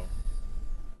Alto.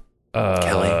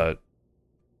 Kelly? I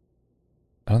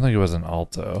don't think it was an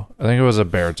alto. I think it was a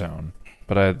baritone.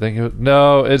 But I think I'll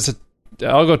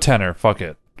go tenor. Fuck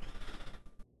it.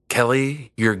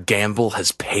 Kelly, your gamble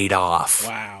has paid off.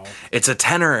 Wow. It's a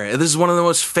tenor. This is one of the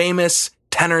most famous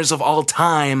tenors of all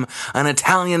time, an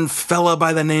Italian fella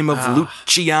by the name of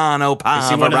Luciano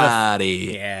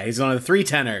Pavarotti. Yeah, he's one of the 3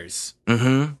 tenors.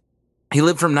 Mm-hmm. He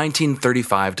lived from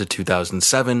 1935 to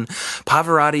 2007.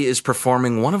 Pavarotti is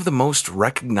performing one of the most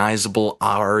recognizable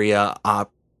opera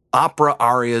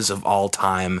arias of all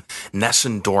time,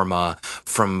 Nessun Dorma,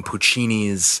 from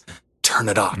Puccini's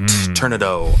Turandot.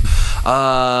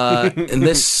 In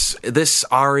this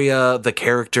aria, the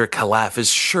character Calaf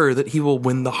is sure that he will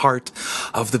win the heart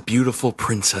of the beautiful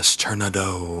Princess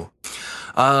Turandot.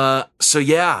 So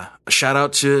yeah, shout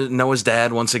out to Noah's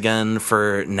dad once again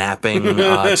for napping to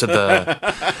the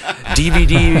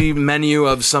DVD menu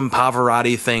of some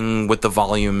Pavarotti thing with the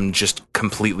volume just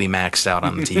completely maxed out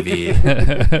on the TV.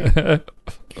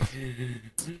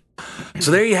 So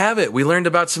there you have it. We learned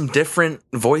about some different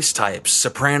voice types: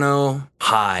 soprano,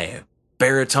 high;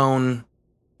 baritone,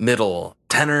 middle;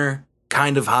 tenor,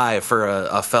 kind of high for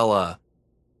a fella;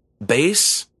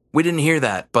 bass, we didn't hear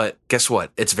that, but guess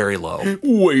what? It's very low.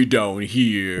 Way down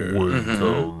here.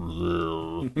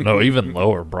 No, even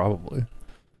lower, probably.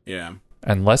 Yeah.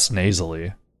 And less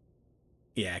nasally.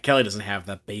 Yeah, Kelly doesn't have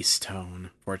that bass tone,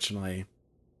 fortunately.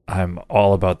 I'm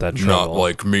all about that trouble. Not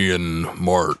like me and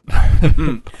Mart.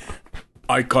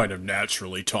 I kind of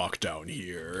naturally talk down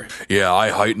here. Yeah,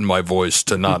 I heighten my voice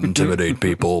to not intimidate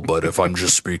people, but if I'm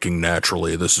just speaking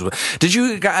naturally, this is what... Did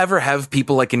you ever have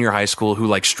people like in your high school who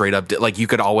like straight up like you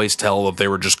could always tell that they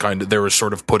were just they were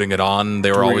sort of putting it on?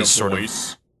 They were always sort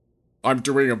of... I'm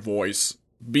doing a voice.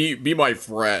 Be my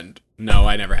friend. No,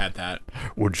 I never had that.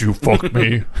 Would you fuck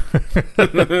me?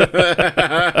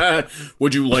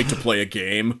 Would you like to play a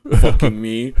game? Fucking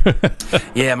me.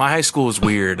 Yeah, my high school was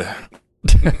weird.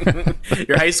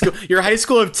 Your high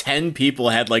school of 10 people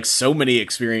had like so many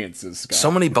experiences, Scott.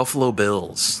 So many Buffalo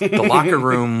Bills. The locker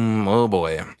room, oh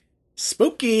boy.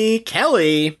 Spooky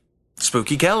Kelly.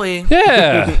 Spooky Kelly.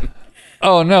 Yeah.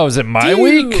 Oh no, is it my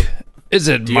week? Is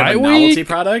it Do you my have a week? novelty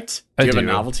product? Do I you have do. a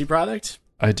novelty product?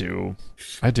 I do.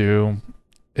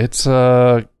 It's in,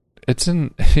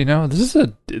 this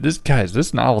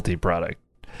novelty product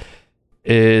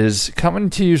is coming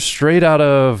to you straight out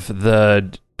of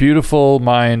the beautiful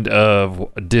mind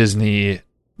of Disney,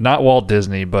 not Walt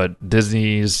Disney, but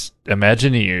Disney's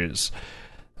Imagineers.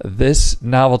 This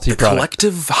novelty product,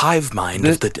 Collective hive mind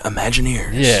of the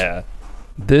Imagineers. yeah,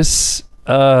 this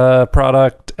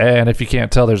product, and if you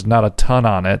can't tell, there's not a ton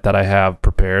on it that I have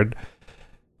prepared.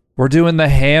 We're doing the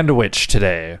Hand Witch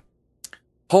today.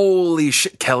 Holy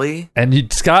shit, Kelly.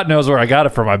 And Scott knows where I got it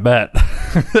from, I bet.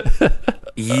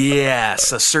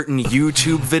 Yes, a certain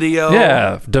YouTube video.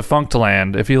 Yeah,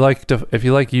 Defunctland. If you like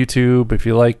YouTube, if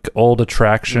you like old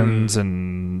attractions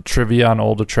and trivia on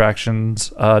old attractions,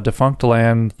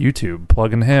 Defunctland YouTube,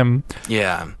 plugging him.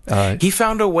 Yeah. He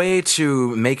found a way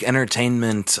to make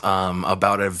entertainment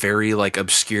about a very like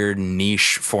obscure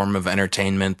niche form of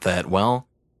entertainment that, well,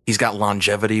 he's got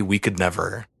longevity we could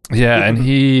never. Yeah, and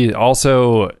he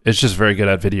also is just very good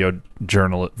at video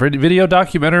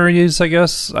documentaries, I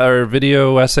guess, or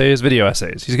video essays.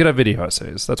 He's good at video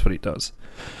essays. That's what he does,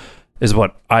 is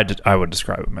what I would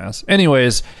describe him as.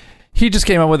 Anyways, he just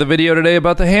came up with a video today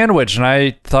about the Hand Witch, and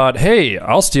I thought, hey,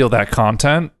 I'll steal that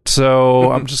content.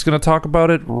 So I'm just going to talk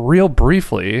about it real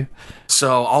briefly.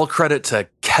 So all credit to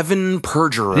Kevin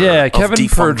Perjurer. Yeah, of Kevin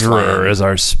Defunctland. Perjurer is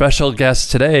our special guest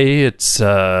today. It's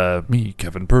me,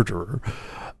 Kevin Perjurer.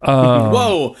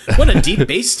 Whoa, what a deep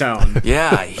bass tone.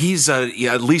 Yeah, he's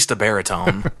at least a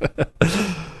baritone.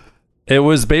 It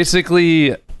was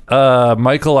basically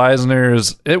Michael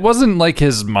Eisner's. It wasn't like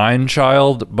his mind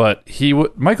child, but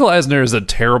Michael Eisner is a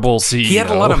terrible CEO. He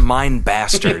had a lot of mind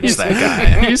bastards, that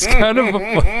guy. He's kind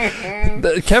of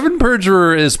Kevin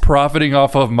Perjurer is profiting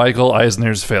off of Michael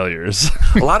Eisner's failures.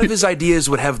 A lot of his ideas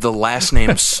would have the last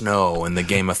name Snow in the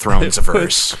Game of Thrones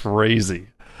verse. Crazy.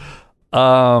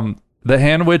 The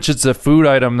Handwich, it's a food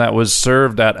item that was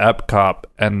served at Epcot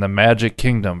and the Magic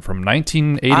Kingdom from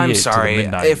 1988 I'm sorry. to the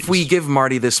mid-90s. If we give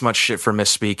Marty this much shit for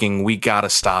misspeaking, we gotta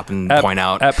stop and point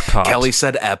out. Epcot. Kelly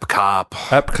said Epcot.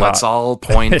 Epcot. Let's all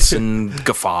point and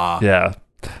guffaw. Yeah.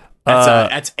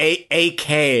 That's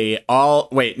AK. All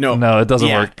wait, no, No, it doesn't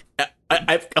work.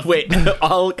 Wait,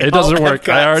 all It doesn't all work.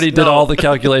 Epcots, I already did no. all the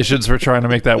calculations for trying to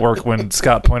make that work when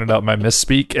Scott pointed out my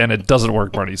misspeak, and it doesn't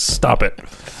work, Marty. Stop it.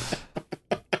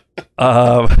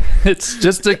 It's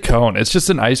just a cone. It's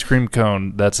just an ice cream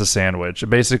cone that's a sandwich.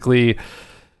 Basically,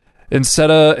 it's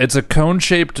a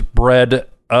cone-shaped bread,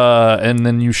 and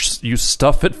then you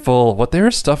stuff it full. What they were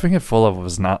stuffing it full of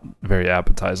was not very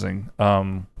appetizing.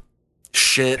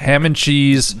 Shit. Ham and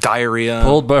cheese, Diarrhea.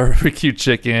 pulled barbecue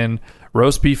chicken,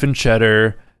 roast beef and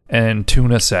cheddar, and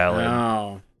tuna salad.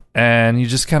 Oh. And you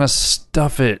just kind of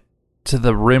stuff it to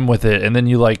the rim with it, and then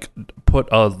you like put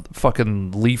a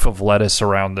fucking leaf of lettuce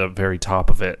around the very top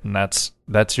of it, and that's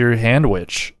your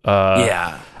handwich.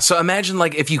 Yeah. So imagine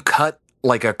like if you cut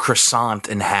like a croissant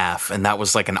in half and that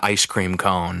was like an ice cream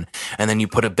cone, and then you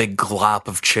put a big glop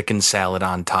of chicken salad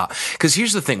on top. Because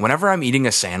here's the thing, whenever I'm eating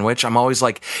a sandwich, I'm always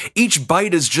like, each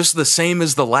bite is just the same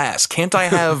as the last. Can't I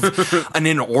have an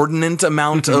inordinate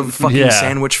amount of fucking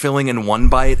sandwich filling in one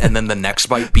bite and then the next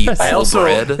bite be all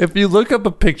bread? If you look up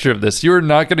a picture of this, you're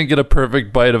not going to get a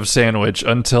perfect bite of sandwich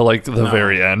until like the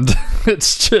very end.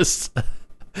 It's just...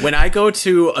 When I go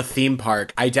to a theme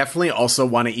park, I definitely also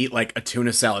want to eat like a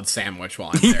tuna salad sandwich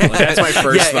while I'm there. Like, that's my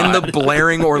first thought. In the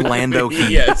blaring Orlando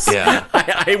heat. Yes. Yeah.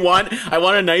 I want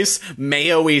a nice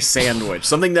mayo-y sandwich,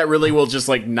 something that really will just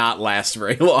like not last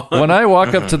very long. When I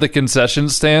walk up to the concession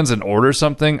stands and order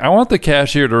something, I want the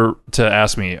cashier to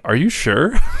ask me, "Are you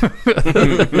sure?"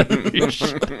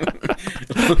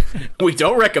 We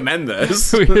don't recommend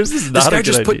this. This is not This a guy good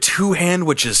just idea. put two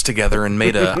handwiches together and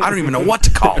made I don't even know what to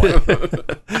call it.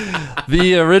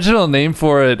 The original name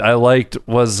for it I liked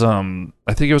was I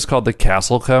think it was called the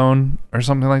Castle Cone or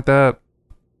something like that.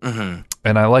 Mm-hmm.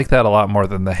 And I like that a lot more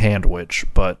than the Handwich,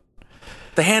 but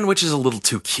The handwich is a little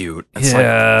too cute. It's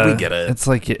yeah, like, we get it. It's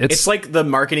like the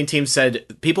marketing team said,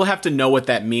 people have to know what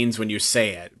that means when you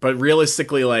say it. But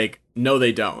realistically, like, no,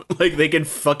 they don't. Like, they can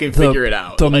fucking figure it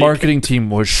out. The Like, marketing team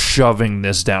was shoving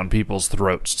this down people's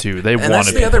throats too. They and wanted that's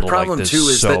the people other to problem like this too,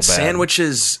 is so that bad.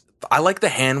 sandwiches. I like the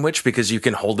handwich because you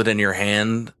can hold it in your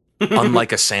hand,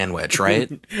 unlike a sandwich,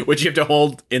 right? which you have to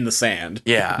hold in the sand.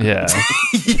 Yeah. Yeah.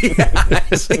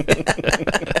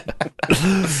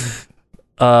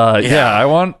 I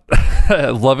want I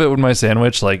love it when my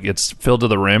sandwich like it's filled to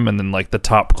the rim and then like the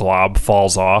top glob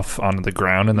falls off onto the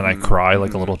ground and then I cry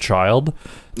like a little child.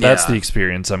 That's Yeah. the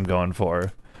experience I'm going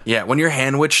for. Yeah, when your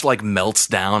handwich like melts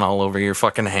down all over your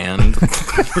fucking hand.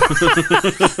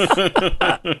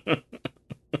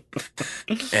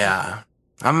 Yeah.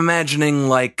 I'm imagining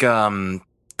like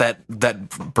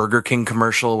that Burger King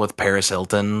commercial with Paris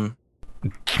Hilton.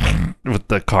 With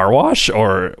the car wash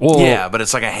or Yeah, but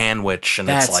it's like a handwich and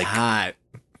That's it's like hot.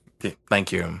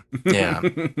 thank you. Yeah.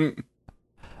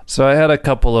 So I had a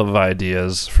couple of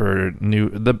ideas for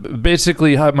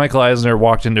basically Michael Eisner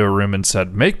walked into a room and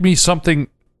said, "Make me something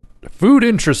food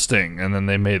interesting," and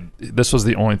then this was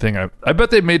the only thing I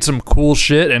bet they made some cool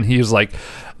shit and he was like,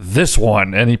 "This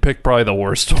one," and he picked probably the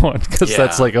worst one because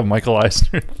that's like a Michael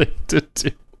Eisner thing to do.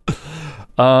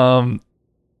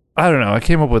 I don't know. I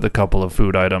came up with a couple of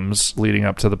food items leading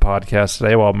up to the podcast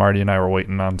today while Marty and I were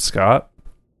waiting on Scott.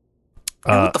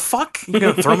 What the fuck? You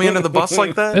gonna throw me under the bus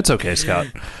like that? It's okay, Scott.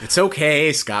 It's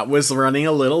okay. Scott was running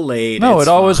a little late. No, It's it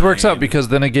always fine. works out because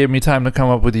then it gave me time to come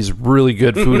up with these really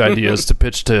good food ideas to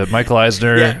pitch to Michael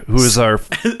Eisner, Yeah. who is our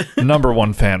number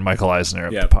one fan, Michael Eisner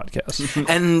of the podcast.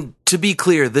 And to be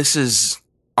clear, this is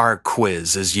our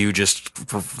quiz, as you just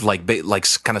like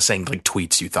kind of saying like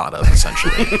tweets you thought of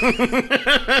essentially.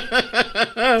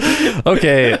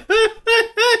 Okay.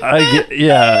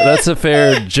 That's a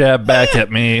fair jab back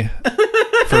at me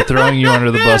for throwing you under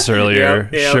the bus earlier.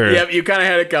 Sure. Yep, you kind of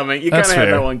had it coming. You kind That's of had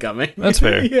fair. that one coming. That's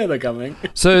fair. You had it coming.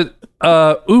 So,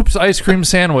 oops, ice cream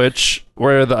sandwich,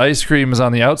 where the ice cream is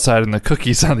on the outside and the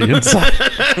cookies on the inside.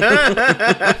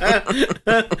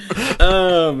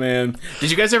 Oh, man.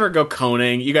 Did you guys ever go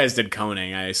coning? You guys did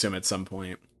coning, I assume, at some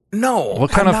point. No.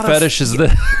 What kind of fetish is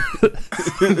this?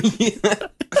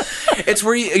 It's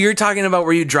where you're talking about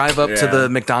where you drive up to Yeah. the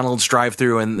McDonald's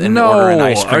drive-thru and No, order an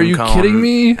ice cream are you cone. kidding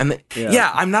me? And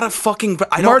I'm not a fucking.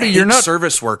 I Marty, don't you're hate not-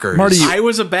 service workers. Marty, I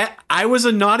was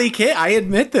a naughty kid. I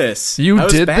admit this. You I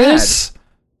was did bad. this?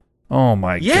 Oh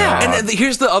my Yeah, god. And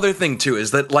here's the other thing too,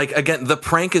 is that like again, the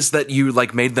prank is that you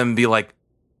like made them be like,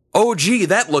 oh gee,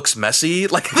 that looks messy.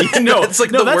 Like no, it's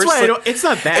like no, the that's worst. why I like, don't. It's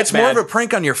not that. it's bad. more of a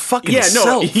prank on your fucking Yeah, no,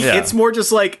 self. Yeah. it's more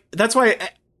just like that's why.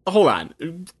 Hold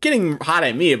on, getting hot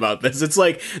at me about this. It's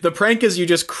like the prank is you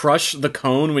just crush the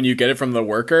cone when you get it from the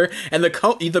worker, and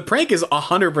the prank is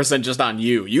 100% just on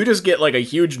you. You just get like a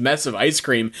huge mess of ice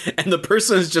cream, and the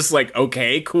person is just like,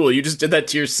 okay, cool, you just did that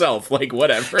to yourself, like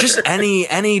whatever. Just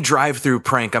any drive-through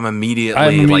prank, I'm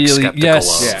immediately like skeptical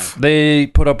yes, of. Yeah. they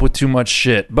put up with too much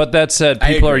shit. But that said,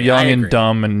 people are agree, young I and agree.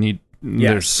 dumb and need.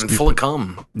 They're And stupid. full of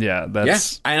cum. Yeah, yeah,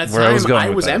 that's and at the where I was time going. I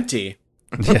with was that. empty.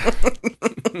 Yeah.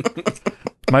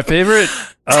 My favorite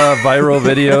viral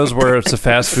videos where it's a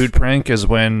fast food prank is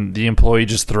when the employee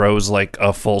just throws like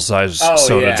a full size Oh,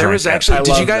 soda yeah. drink. There was at actually. I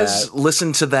Did you love guys that.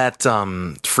 listen to that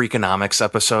Freakonomics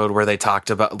episode where they talked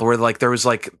about where like there was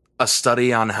like a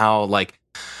study on how like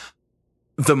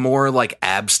the more like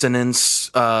abstinence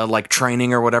like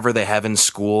training or whatever they have in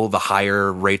school, the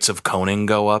higher rates of coning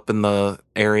go up in the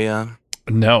area.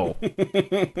 No.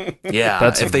 Yeah,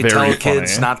 That's if they very tell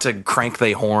kids funny. not to crank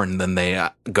they horn, then they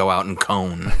go out and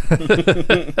cone.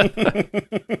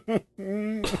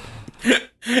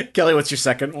 Kelly, what's your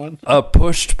second one? A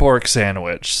pushed pork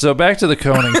sandwich. So back to the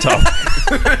coning topic.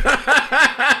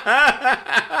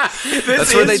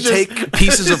 That's where they take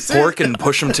pieces of pork and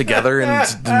push them together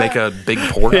and make a big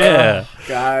pork. Yeah.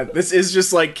 God, this is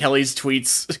just like Kelly's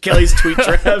tweets. Kelly's tweet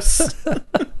traps.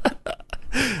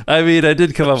 I mean, I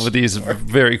did come up with these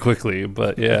very quickly,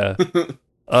 but yeah.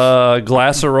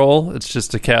 Glasserole. It's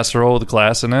just a casserole with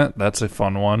glass in it. That's a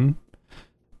fun one.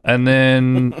 And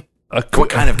then What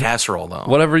kind of casserole though?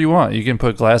 whatever you want. You can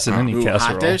put glass in any Ooh,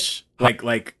 casserole. hot dish,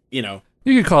 like you know,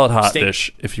 You can call it hot Steak.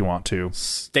 dish if you want to.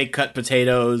 steak cut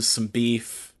potatoes, some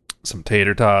beef. Some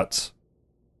tater tots,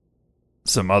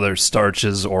 some other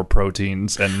starches or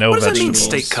proteins, and no What does that mean,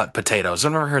 vegetables. steak cut potatoes?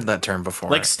 I've never heard that term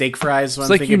before. Like steak fries. It's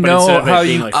like, you know how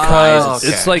you cut. Oh, okay.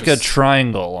 It's like a just-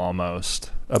 triangle almost.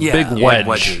 A yeah, big like wedge.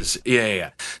 wedges.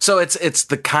 Yeah. So it's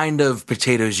the kind of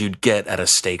potatoes you'd get at a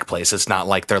steak place. It's not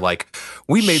like they're like,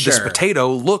 we made this Sure. potato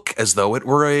look as though it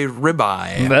were a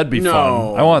ribeye. That'd be No.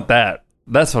 fun. I want that.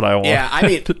 That's what I want. Yeah, I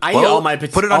mean, I eat Well, all my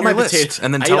put it all on my your list, potatoes,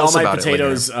 and then I tell eat all us my about it later.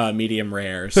 potatoes medium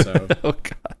rare. So Oh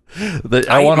god.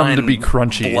 I want them to be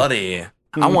crunchy. Bloody.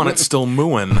 I want it still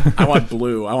mooing. I want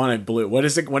blue. I want it blue. What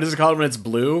is it? What is it called when it's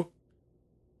blue?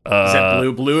 Is that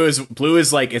blue? Blue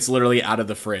is like it's literally out of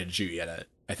the fridge. You get it.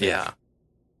 I think. Yeah.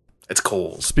 It's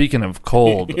cold. Speaking of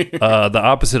cold, the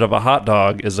opposite of a hot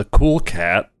dog is a cool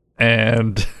cat,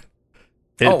 and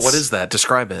What is that?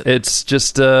 Describe it. It's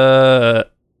just a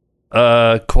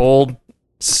cold,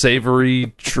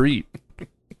 savory treat.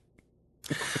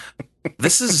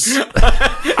 This is.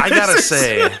 I gotta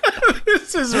say.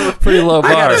 This is Pretty low I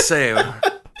bar. gotta say.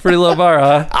 Pretty low bar,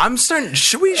 huh? I'm starting.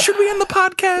 Should we end the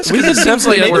podcast? We 'Cause can it seems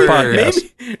definitely like end the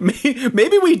we're- podcast.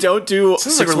 maybe we don't do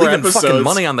Seems 6 like we're more leaving episodes. fucking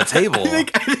money on the table. I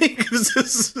think this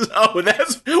is. Oh,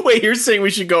 that's. Wait, you're saying we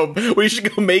should go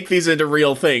make these into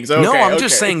real things? Okay, No, I'm okay.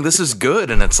 just saying this is good,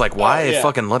 and it's like, why yeah.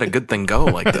 fucking let a good thing go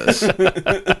like this?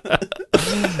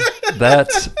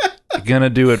 That's gonna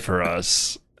do it for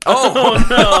us.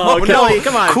 Oh, Kelly,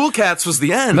 come on. Cool Cats was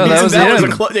the end. No, that was the That was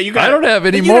end. a yeah, you got I don't it. have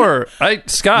any You- more.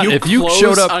 Scott, You if you close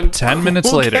showed up on 10 minutes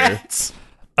Cool later, Cats.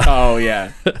 Oh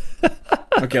yeah.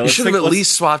 Okay, You let's should think, have at let's-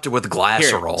 least swapped it with Here,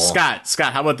 Glasserole.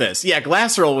 Scott, how about this? Yeah,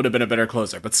 Glasserole would have been a better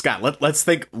closer. But Scott, let's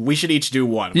think. We should each do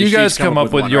one. We You should guys each come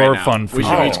up with one your right now. fun We food.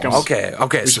 should each come. Okay.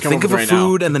 we So should come think up of a right now.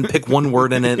 food and then pick one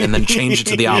word in it and then change it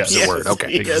to the opposite Yes, word.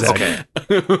 Okay. yes. Okay.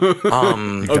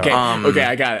 Okay,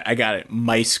 I got it.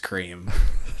 Mice cream.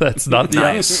 that's not the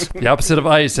Nice. The opposite of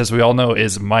ice, as we all know,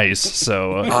 is mice.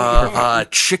 So,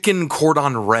 Chicken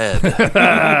cordon red.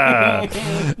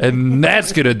 and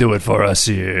that's gonna do it for us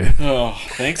here. Oh,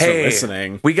 thanks for Hey,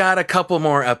 listening. we got a couple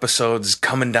more episodes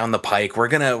coming down the pike. We're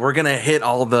gonna hit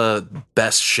all the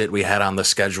best shit we had on the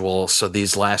schedule. So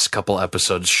these last couple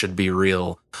episodes should be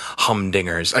real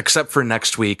humdingers, except for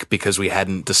next week because we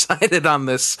hadn't decided on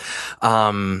this.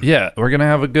 Yeah, we're gonna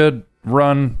have a good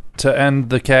run to end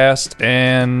the cast,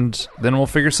 and then we'll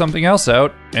figure something else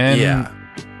out. And Yeah.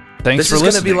 thanks This for is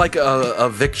listening. gonna be like a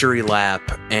victory lap,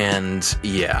 and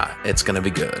yeah, it's gonna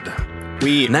be good.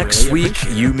 We Next really week,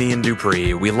 you, me, and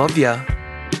Dupree. We love ya.